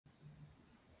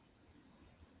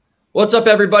What's up,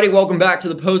 everybody? Welcome back to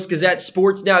the Post-Gazette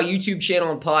Sports Now YouTube channel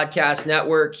and podcast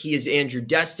network. He is Andrew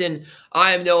Destin.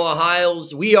 I am Noah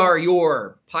Hiles. We are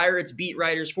your Pirates beat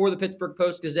writers for the Pittsburgh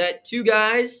Post-Gazette. Two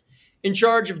guys in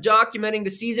charge of documenting the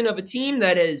season of a team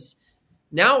that is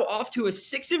now off to a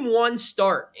 6-1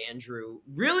 start, Andrew.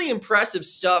 Really impressive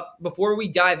stuff. Before we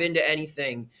dive into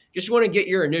anything, just want to get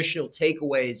your initial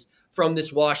takeaways from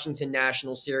this Washington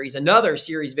Nationals series. Another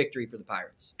series victory for the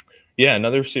Pirates. Yeah,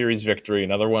 another series victory,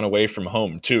 another one away from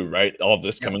home too, right? All of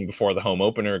this coming before the home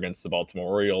opener against the Baltimore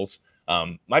Orioles.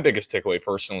 My biggest takeaway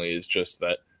personally is just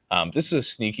that this is a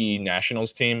sneaky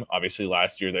Nationals team. Obviously,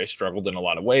 last year they struggled in a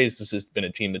lot of ways. This has been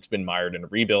a team that's been mired in a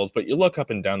rebuild, but you look up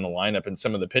and down the lineup and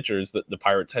some of the pitchers that the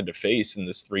Pirates had to face in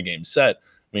this three-game set.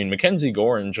 I mean, Mackenzie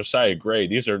Gore and Josiah Gray,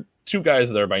 these are two guys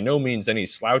that are by no means any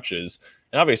slouches.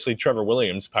 And obviously, Trevor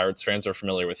Williams, Pirates fans are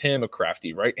familiar with him, a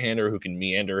crafty right-hander who can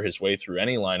meander his way through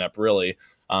any lineup, really.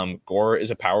 Gore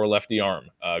is a power lefty arm.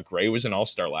 Gray was an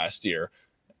all-star last year.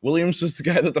 Williams was the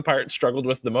guy that the Pirates struggled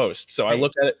with the most. So I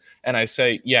look at it and I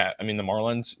say, yeah, I mean, the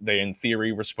Marlins, they in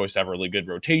theory were supposed to have a really good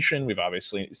rotation. We've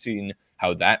obviously seen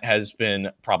how that has been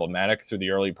problematic through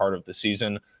the early part of the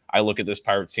season. I look at this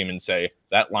Pirates team and say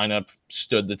that lineup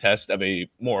stood the test of a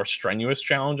more strenuous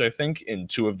challenge, I think, in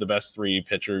two of the best three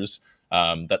pitchers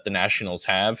that the Nationals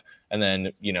have. And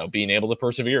then, being able to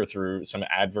persevere through some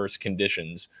adverse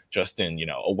conditions, just in,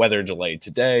 a weather delay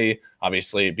today,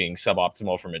 obviously being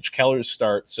suboptimal for Mitch Keller's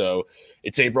start. So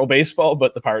it's April baseball,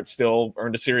 but the Pirates still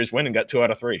earned a series win and got 2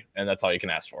 out of 3. And that's all you can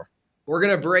ask for. We're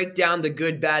going to break down the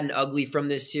good, bad, and ugly from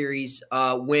this series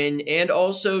win and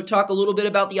also talk a little bit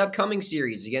about the upcoming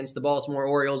series against the Baltimore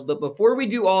Orioles. But before we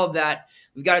do all of that,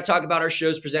 we've got to talk about our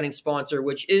show's presenting sponsor,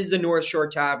 which is the North Shore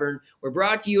Tavern. We're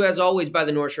brought to you, as always, by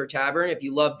the North Shore Tavern. If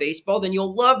you love baseball, then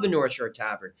you'll love the North Shore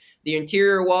Tavern. The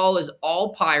interior wall is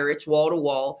all Pirates, wall to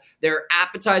wall. There are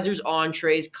appetizers,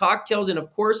 entrees, cocktails, and,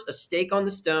 of course, a steak on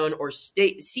the stone or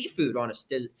seafood on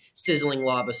a sizzling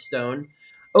lava stone.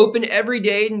 Open every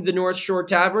day, the North Shore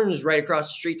Tavern is right across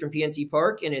the street from PNC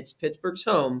Park, and it's Pittsburgh's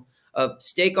home of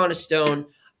steak on a stone.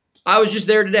 I was just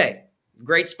there today.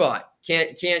 Great spot.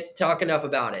 Can't talk enough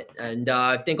about it. And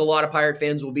I think a lot of Pirate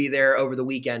fans will be there over the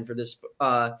weekend for this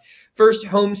first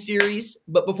home series.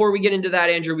 But before we get into that,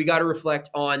 Andrew, we got to reflect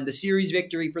on the series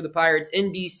victory for the Pirates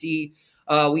in D.C.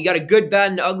 We got a good,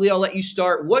 bad, and ugly. I'll let you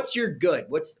start. What's your good?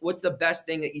 What's the best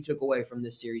thing that you took away from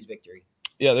this series victory?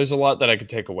 Yeah, there's a lot that I could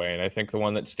take away, and I think the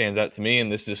one that stands out to me,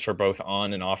 and this is for both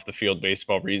on and off the field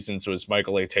baseball reasons, was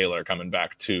Michael A. Taylor coming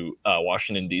back to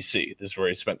Washington, D.C. This is where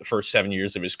he spent the first 7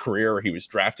 years of his career. He was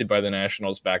drafted by the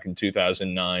Nationals back in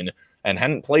 2009 and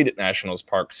hadn't played at Nationals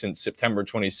Park since September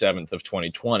 27th of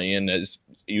 2020. And as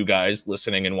you guys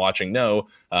listening and watching know,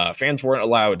 fans weren't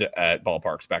allowed at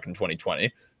ballparks back in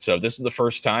 2020. So this is the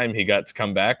first time he got to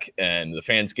come back, and the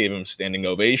fans gave him standing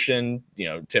ovation,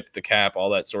 tipped the cap, all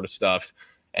that sort of stuff.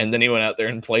 And then he went out there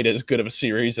and played as good of a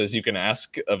series as you can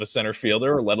ask of a center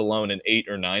fielder, let alone an 8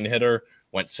 or 9 hitter.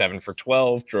 Went 7 for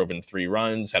 12, drove in 3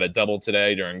 runs, had a double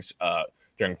today during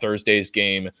Thursday's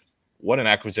game. What an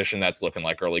acquisition that's looking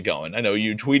like early going. I know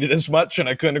you tweeted as much, and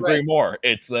I couldn't agree more.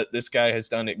 It's that this guy has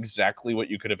done exactly what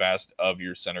you could have asked of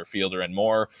your center fielder and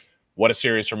more. What a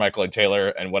series for Michael A. Taylor,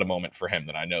 and what a moment for him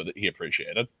that I know that he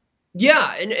appreciated.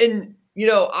 Yeah, and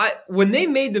when they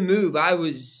made the move, I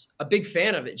was a big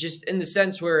fan of it, just in the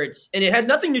sense where it had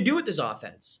nothing to do with this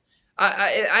offense.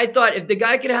 I thought if the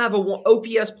guy could have an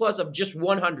OPS plus of just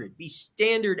 100, be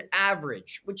standard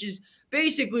average, which is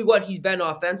basically what he's been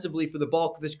offensively for the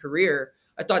bulk of his career,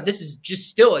 I thought this is just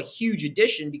still a huge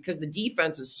addition because the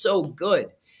defense is so good.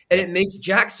 And it makes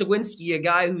Jack Sawinski a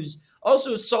guy who's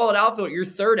also a solid outfielder, your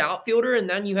third outfielder, and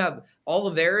then you have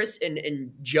Olivares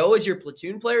and Joe as your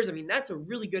platoon players. I mean, that's a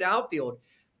really good outfield.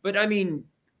 But, I mean,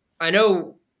 I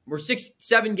know we're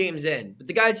 6-7 games in, but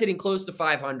the guy's hitting close to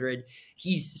 500.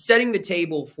 He's setting the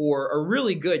table for a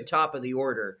really good top of the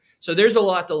order. So there's a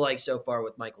lot to like so far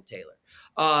with Michael Taylor.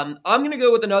 I'm going to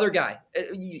go with another guy.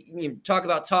 You talk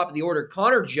about top of the order.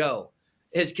 Connor Joe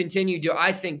has continued to,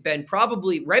 I think, been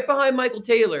probably right behind Michael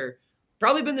Taylor,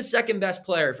 probably been the second best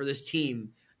player for this team,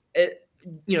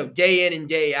 day in and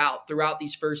day out throughout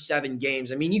these first 7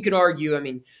 games. I mean, you could argue,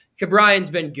 Cabrian's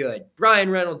been good.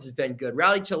 Brian Reynolds has been good.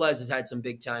 Rowdy Tellez has had some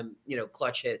big time,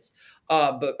 clutch hits.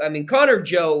 But Connor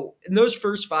Joe, in those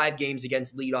first 5 games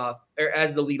against leadoff, or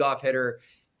as the leadoff hitter,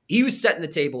 he was setting the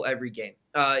table every game.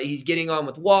 He's getting on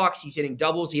with walks. He's hitting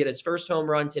doubles. He had his first home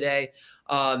run today.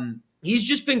 He's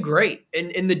just been great.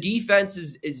 And the defense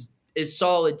is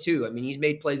solid too. I mean, he's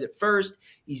made plays at first.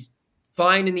 He's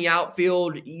fine in the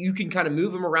outfield. You can kind of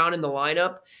move him around in the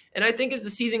lineup. And I think as the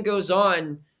season goes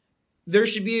on, there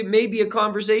should be maybe a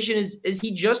conversation. Is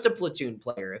he just a platoon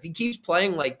player? If he keeps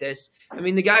playing like this, I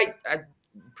mean, the guy, I'm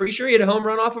pretty sure he had a home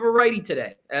run off of a righty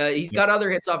today. He's got other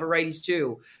hits off of righties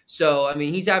too. So, I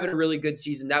mean, he's having a really good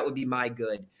season. That would be my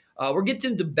good. We're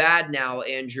getting to bad now,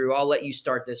 Andrew. I'll let you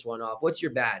start this one off. What's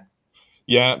your bad?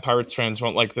 Yeah, Pirates fans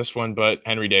won't like this one, but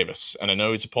Henry Davis. And I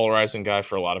know he's a polarizing guy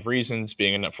for a lot of reasons,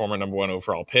 being a former number 1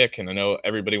 overall pick. And I know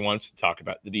everybody wants to talk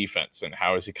about the defense and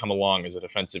how has he come along as a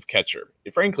defensive catcher.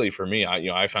 Frankly, for me,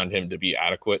 I found him to be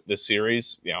adequate this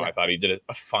series. I thought he did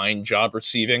a fine job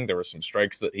receiving. There were some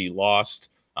strikes that he lost.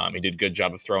 He did a good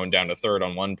job of throwing down to third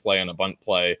on one play on a bunt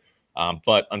play.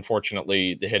 But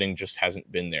unfortunately, the hitting just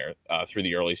hasn't been there through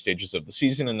the early stages of the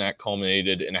season. And that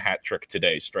culminated in a hat trick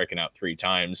today, striking out 3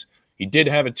 times. He did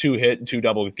have a 2-hit,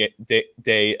 2-double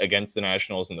day against the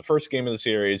Nationals in the first game of the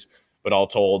series, but all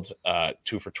told,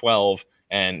 2 for 12.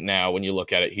 And now when you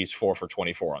look at it, he's 4 for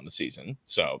 24 on the season.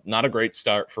 So not a great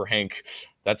start for Hank.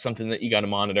 That's something that you got to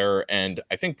monitor. And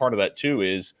I think part of that too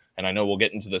is, and I know we'll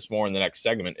get into this more in the next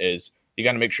segment, is you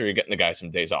got to make sure you're getting the guy some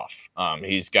days off.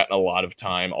 He's gotten a lot of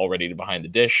time already behind the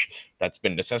dish. That's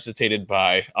been necessitated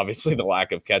by, obviously, the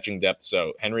lack of catching depth.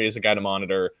 So Henry is a guy to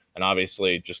monitor. And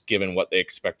obviously, just given what they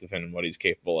expect of him and what he's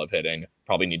capable of hitting,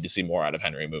 probably need to see more out of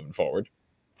Henry moving forward.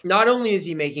 Not only is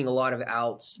he making a lot of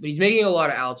outs, but he's making a lot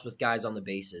of outs with guys on the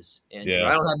bases. And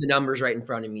I don't have the numbers right in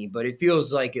front of me, but it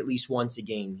feels like at least once a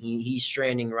game he's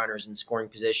stranding runners in scoring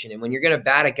position. And when you're going to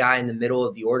bat a guy in the middle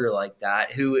of the order like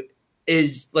that, who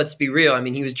is, let's be real, I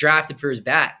mean, he was drafted for his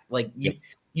bat. Like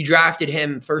you drafted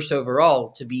him first overall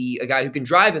to be a guy who can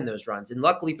drive in those runs. And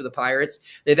luckily for the Pirates,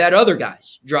 they've had other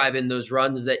guys drive in those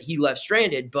runs that he left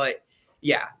stranded. But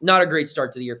yeah, not a great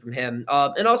start to the year from him.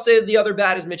 And I'll say the other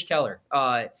bad is Mitch Keller.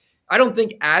 I don't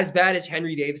think as bad as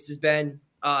Henry Davis has been,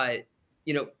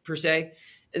 per se,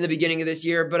 in the beginning of this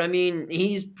year. But I mean,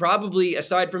 he's probably,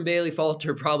 aside from Bailey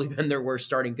Falter, probably been their worst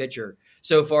starting pitcher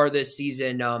so far this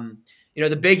season.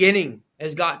 The big inning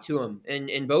has got to him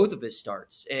in both of his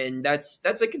starts. And that's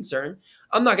a concern.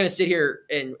 I'm not going to sit here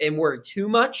and worry too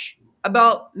much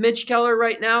about Mitch Keller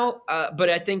right now.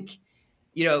 But I think,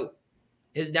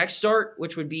 his next start,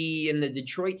 which would be in the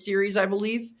Detroit series, I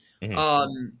believe,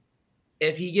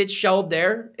 if he gets shelled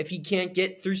there, if he can't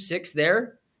get through 6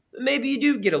 there, maybe you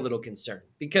do get a little concerned.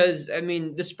 Because, I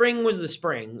mean, the spring was the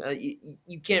spring.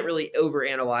 You can't really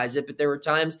overanalyze it, but there were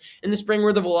times in the spring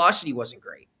where the velocity wasn't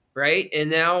great. Right. And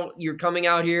now you're coming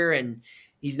out here and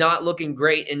he's not looking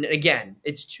great. And again,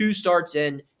 it's 2 starts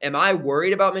in. Am I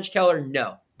worried about Mitch Keller?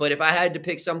 No. But if I had to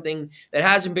pick something that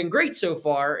hasn't been great so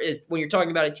far, when you're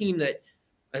talking about a team that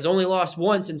has only lost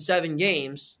once in 7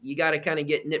 games, you got to kind of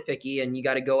get nitpicky and you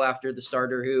got to go after the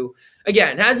starter who,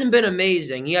 again, hasn't been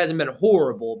amazing. He hasn't been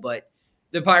horrible, but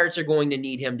the Pirates are going to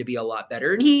need him to be a lot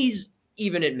better. And he's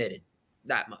even admitted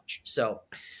that much. So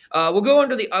we'll go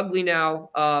under the ugly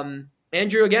now.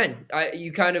 Andrew, again,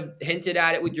 you kind of hinted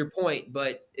at it with your point,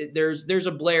 but there's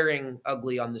a blaring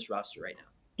ugly on this roster right now.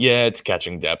 Yeah, it's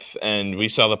catching depth. And we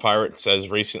saw the Pirates as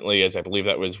recently as I believe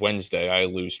that was Wednesday. I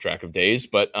lose track of days,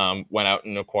 but went out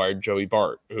and acquired Joey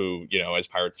Bart, who, as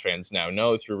Pirates fans now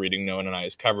know through reading Noah and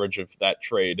I's coverage of that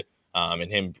trade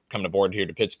and him coming aboard here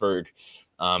to Pittsburgh.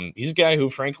 He's a guy who,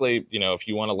 frankly, if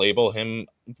you want to label him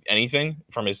anything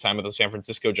from his time with the San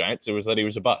Francisco Giants, it was that he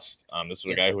was a bust. This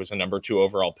was a guy who was a number 2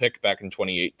 overall pick back in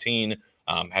 2018,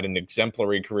 had an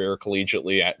exemplary career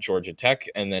collegiately at Georgia Tech,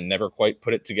 and then never quite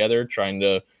put it together, trying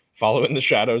to follow in the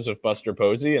shadows of Buster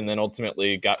Posey, and then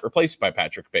ultimately got replaced by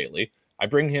Patrick Bailey. I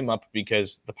bring him up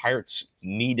because the Pirates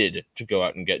needed to go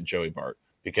out and get Joey Bart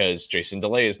because Jason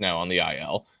DeLay is now on the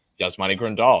IL. Yasmani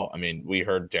Grandal. I mean, we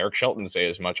heard Derek Shelton say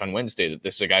as much on Wednesday that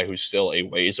this is a guy who's still a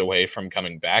ways away from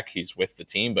coming back. He's with the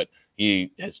team, but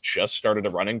he has just started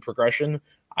a running progression.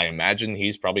 I imagine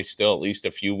he's probably still at least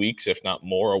a few weeks, if not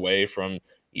more, away from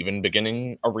even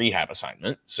beginning a rehab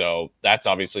assignment. So that's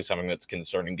obviously something that's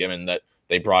concerning given that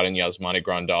they brought in Yasmani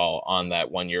Grandal on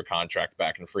that 1-year contract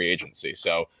back in free agency.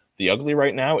 So the ugly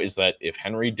right now is that if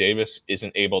Henry Davis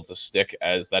isn't able to stick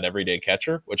as that everyday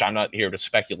catcher, which I'm not here to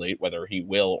speculate whether he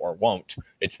will or won't,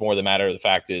 it's more the matter of the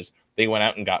fact is they went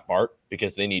out and got Bart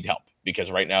because they need help.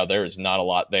 Because right now there is not a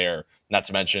lot there, not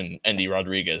to mention Endy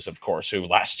Rodriguez, of course, who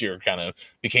last year kind of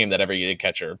became that everyday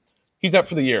catcher. He's out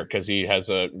for the year because he has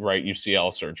a right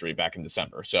UCL surgery back in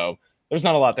December. So there's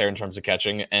not a lot there in terms of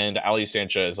catching, and Ali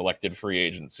Sanchez elected free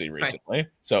agency recently. Right.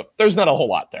 So there's not a whole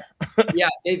lot there. Yeah,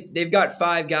 they've got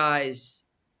 5 guys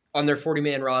on their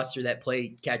 40-man roster that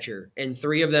play catcher, and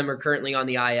 3 of them are currently on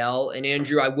the IL. And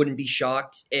Andrew, I wouldn't be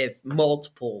shocked if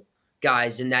multiple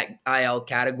guys in that IL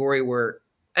category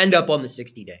end up on the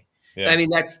 60-day. Yeah. I mean,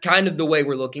 that's kind of the way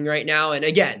we're looking right now. And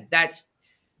again, that's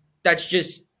that's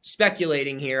just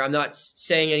speculating here. I'm not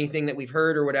saying anything that we've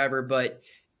heard or whatever, but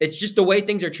it's just the way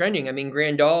things are trending. I mean,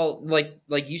 Grandal,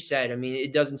 like you said, I mean,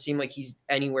 it doesn't seem like he's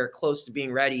anywhere close to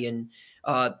being ready. And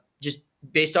just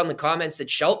based on the comments that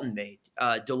Shelton made,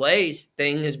 delays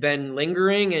thing has been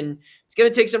lingering, and it's going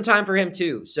to take some time for him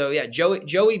too. So yeah,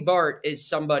 Joey Bart is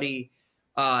somebody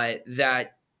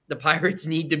that the Pirates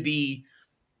need to be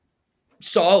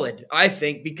solid, I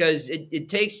think, because it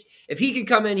takes, if he could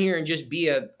come in here and just be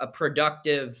a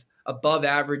productive, above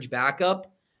average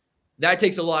backup, that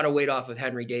takes a lot of weight off of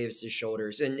Henry Davis's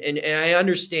shoulders. And I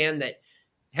understand that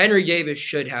Henry Davis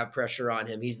should have pressure on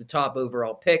him. He's the top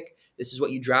overall pick. This is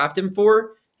what you draft him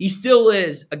for. He still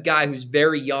is a guy who's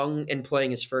very young and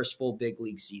playing his first full big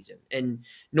league season. And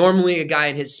normally a guy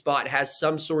in his spot has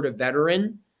some sort of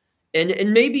veteran.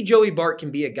 And maybe Joey Bart can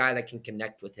be a guy that can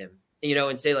connect with him, you know,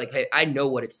 and say like, hey, I know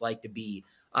what it's like to be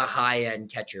a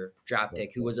high-end catcher draft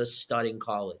pick who was a stud in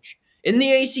college, in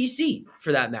the ACC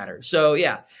for that matter. So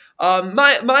yeah,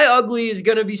 my ugly is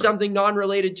going to be something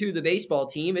non-related to the baseball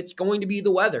team. It's going to be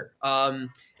the weather.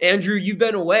 Andrew, you've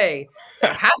been away.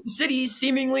 Half the city's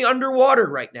seemingly underwater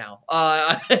right now.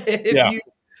 I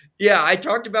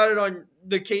talked about it on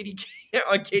the KDK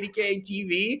on KDK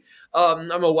TV.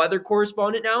 I'm a weather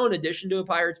correspondent now, in addition to a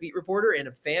Pirates beat reporter and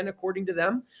a fan, according to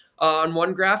them, on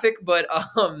one graphic. But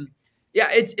yeah,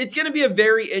 it's going to be a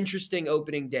very interesting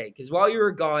opening day, because while you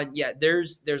were gone, yeah,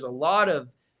 there's a lot of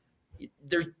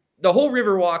the whole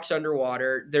Riverwalk's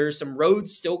underwater. There's some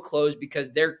roads still closed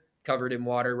because they're covered in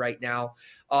water right now.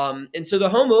 And so the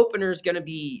home opener is going to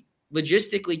be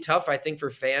logistically tough, I think, for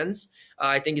fans.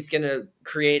 I think it's going to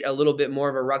create a little bit more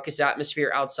of a ruckus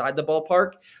atmosphere outside the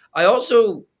ballpark. I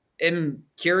also am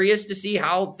curious to see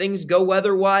how things go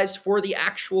weather-wise for the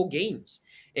actual games,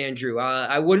 Andrew.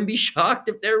 I wouldn't be shocked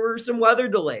if there were some weather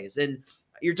delays. And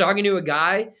you're talking to a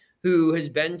guy who has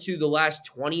been to the last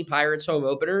 20 Pirates home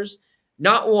openers.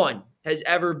 Not one has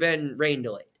ever been rain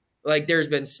delayed. Like, there's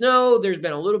been snow, there's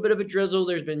been a little bit of a drizzle,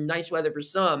 there's been nice weather for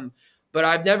some, but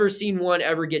I've never seen one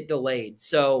ever get delayed.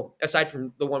 So, aside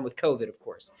from the one with COVID, of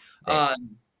course. Right.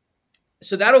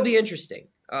 So that'll be interesting.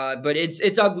 But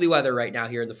it's ugly weather right now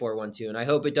here in the 412, and I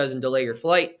hope it doesn't delay your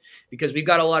flight, because we've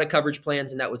got a lot of coverage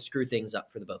plans, and that would screw things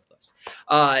up for the both of us.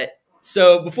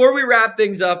 So before we wrap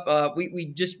things up, we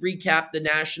just recapped the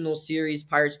National Series.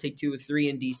 Pirates take 2 of 3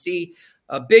 in DC.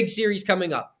 A big series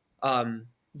coming up.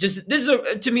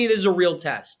 To me, this is a real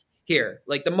test here.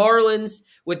 Like, the Marlins,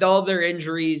 with all their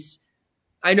injuries,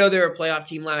 I know they're a playoff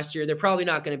team last year. They're probably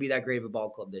not going to be that great of a ball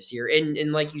club this year.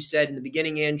 And like you said in the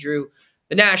beginning, Andrew,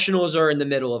 the Nationals are in the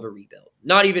middle of a rebuild.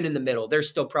 Not even in the middle. They're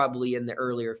still probably in the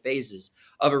earlier phases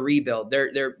of a rebuild.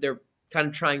 They're kind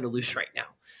of trying to lose right now.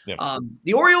 Yep.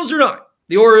 The Orioles are not.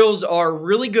 The Orioles are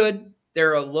really good.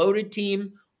 They're a loaded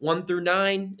team, 1 through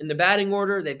 9 in the batting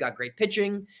order. They've got great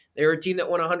pitching. They're a team that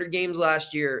won 100 games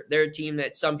last year. They're a team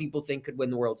that some people think could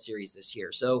win the World Series this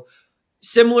year. So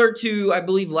similar to, I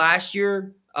believe, last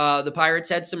year, the Pirates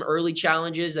had some early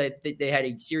challenges. They had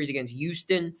a series against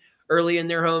Houston early in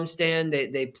their homestand.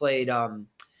 They played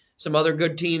some other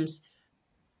good teams.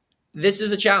 This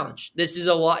is a challenge. This is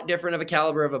a lot different of a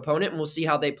caliber of opponent, and we'll see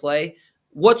how they play.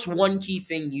 What's one key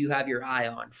thing you have your eye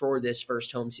on for this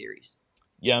first home series?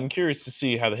 Yeah, I'm curious to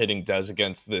see how the hitting does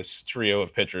against this trio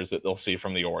of pitchers that they'll see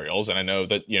from the Orioles. And I know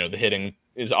that, you know, the hitting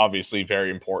is obviously very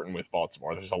important with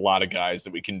Baltimore. There's a lot of guys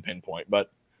that we can pinpoint,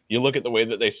 but you look at the way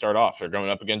that they start off. They're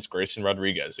going up against Grayson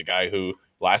Rodriguez, a guy who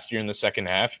last year in the second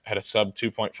half had a sub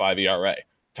 2.5 ERA.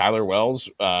 Tyler Wells,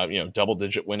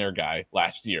 double-digit winner guy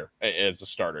last year as a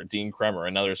starter. Dean Kremer,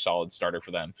 another solid starter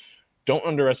for them. Don't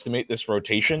underestimate this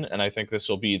rotation, and I think this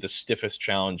will be the stiffest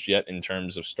challenge yet in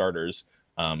terms of starters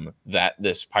that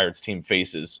this Pirates team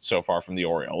faces so far from the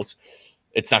Orioles.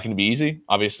 It's not going to be easy,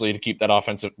 obviously, to keep that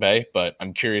offense at bay, but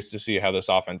I'm curious to see how this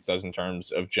offense does in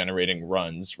terms of generating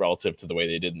runs relative to the way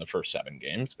they did in the first 7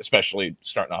 games, especially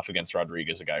starting off against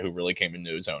Rodriguez, a guy who really came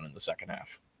into his own in the second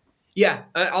half. Yeah,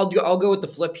 I'll go with the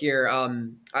flip here.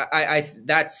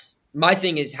 That's my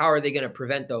thing is, how are they going to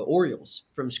prevent the Orioles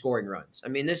from scoring runs? I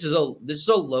mean, this is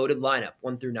a loaded lineup,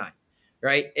 1 through 9,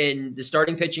 right? And the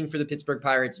starting pitching for the Pittsburgh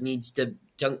Pirates needs to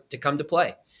come to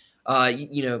play.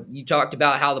 You talked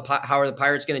about how are the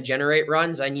Pirates going to generate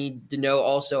runs. I need to know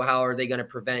also how are they going to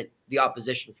prevent the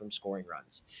opposition from scoring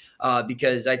runs,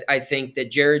 because I think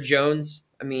that Jared Jones,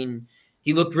 I mean,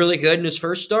 he looked really good in his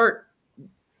first start.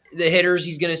 The hitters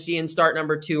he's going to see in start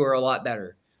number 2 are a lot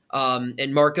better.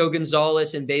 And Marco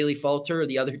Gonzalez and Bailey Falter are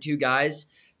the other 2 guys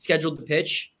scheduled to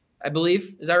pitch, I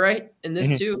believe. Is that right? In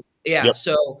this too? Yeah, Yep.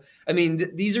 so I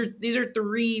mean, these are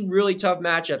three really tough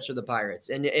matchups for the Pirates,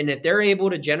 and if they're able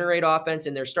to generate offense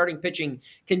and their starting pitching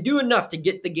can do enough to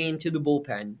get the game to the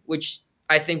bullpen, which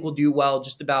I think will do well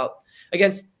just about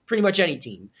against pretty much any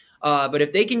team. But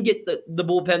if they can get the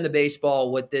bullpen, the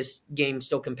baseball with this game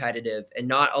still competitive and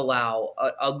not allow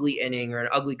an ugly inning or an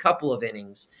ugly couple of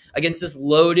innings against this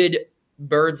loaded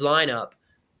Birds lineup,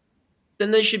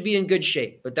 then they should be in good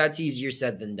shape. But that's easier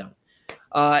said than done.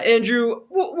 Andrew,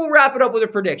 we'll wrap it up with a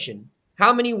prediction.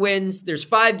 How many wins? There's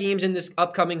 5 games in this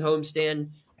upcoming homestand.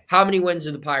 How many wins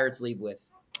do the Pirates leave with?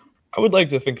 I would like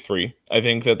to think 3. I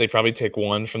think that they probably take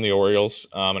 1 from the Orioles,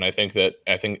 and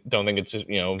don't think it's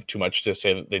too much to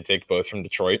say that they take both from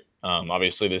Detroit.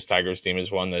 Obviously, this Tigers team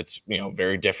is one that's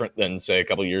very different than say a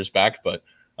couple years back, but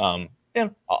I'll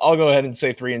go ahead and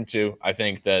say 3-2. I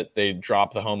think that they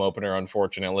drop the home opener.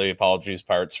 Unfortunately, apologies,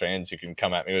 Pirates fans. You can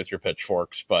come at me with your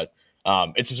pitchforks, but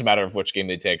it's just a matter of which game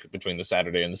they take between the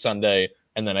Saturday and the Sunday.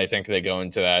 And then I think they go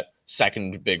into that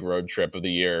second big road trip of the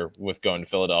year with going to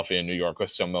Philadelphia and New York with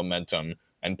some momentum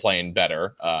and playing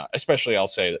better. Especially, I'll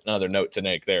say another note to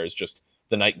make there is just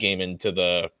the night game into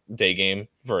the day game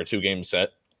for a 2-game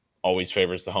set always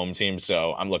favors the home team.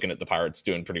 So I'm looking at the Pirates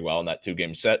doing pretty well in that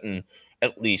 2-game set and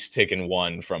at least taking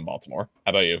 1 from Baltimore. How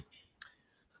about you?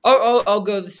 I'll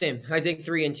go the same. I think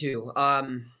 3-2.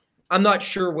 I'm not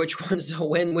sure which ones they'll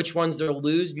win, which ones they'll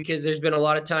lose, because there's been a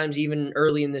lot of times, even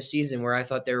early in this season, where I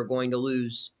thought they were going to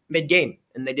lose mid-game,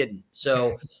 and they didn't.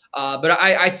 So, but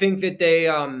I think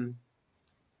that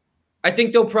I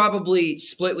think they'll probably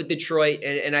split with Detroit,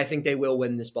 and I think they will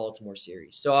win this Baltimore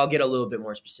series. So I'll get a little bit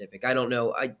more specific. I don't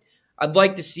know. I'd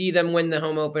like to see them win the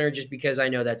home opener just because I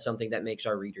know that's something that makes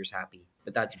our readers happy,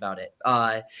 but that's about it.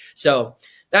 So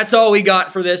that's all we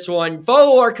got for this one.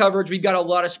 Follow our coverage. We've got a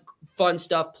lot of fun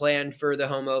stuff planned for the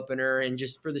home opener and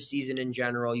just for the season in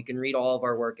general. You can read all of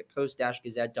our work at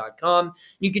post-gazette.com.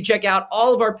 You can check out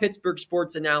all of our Pittsburgh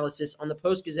sports analysis on the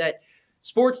Post-Gazette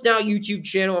Sports Now YouTube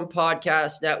channel and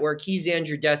podcast network. He's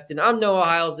Andrew Destin. I'm Noah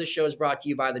Hiles. This show is brought to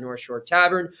you by the North Shore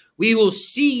Tavern. We will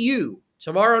see you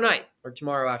tomorrow night, or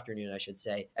tomorrow afternoon, I should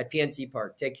say, at PNC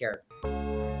Park. Take care.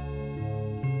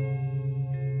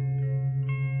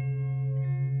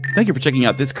 Thank you for checking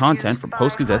out this content from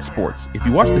Post-Gazette Sports. If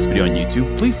you watch this video on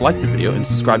YouTube, please like the video and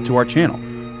subscribe to our channel.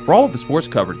 For all of the sports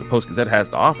coverage the Post-Gazette has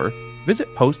to offer, visit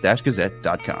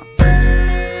post-gazette.com.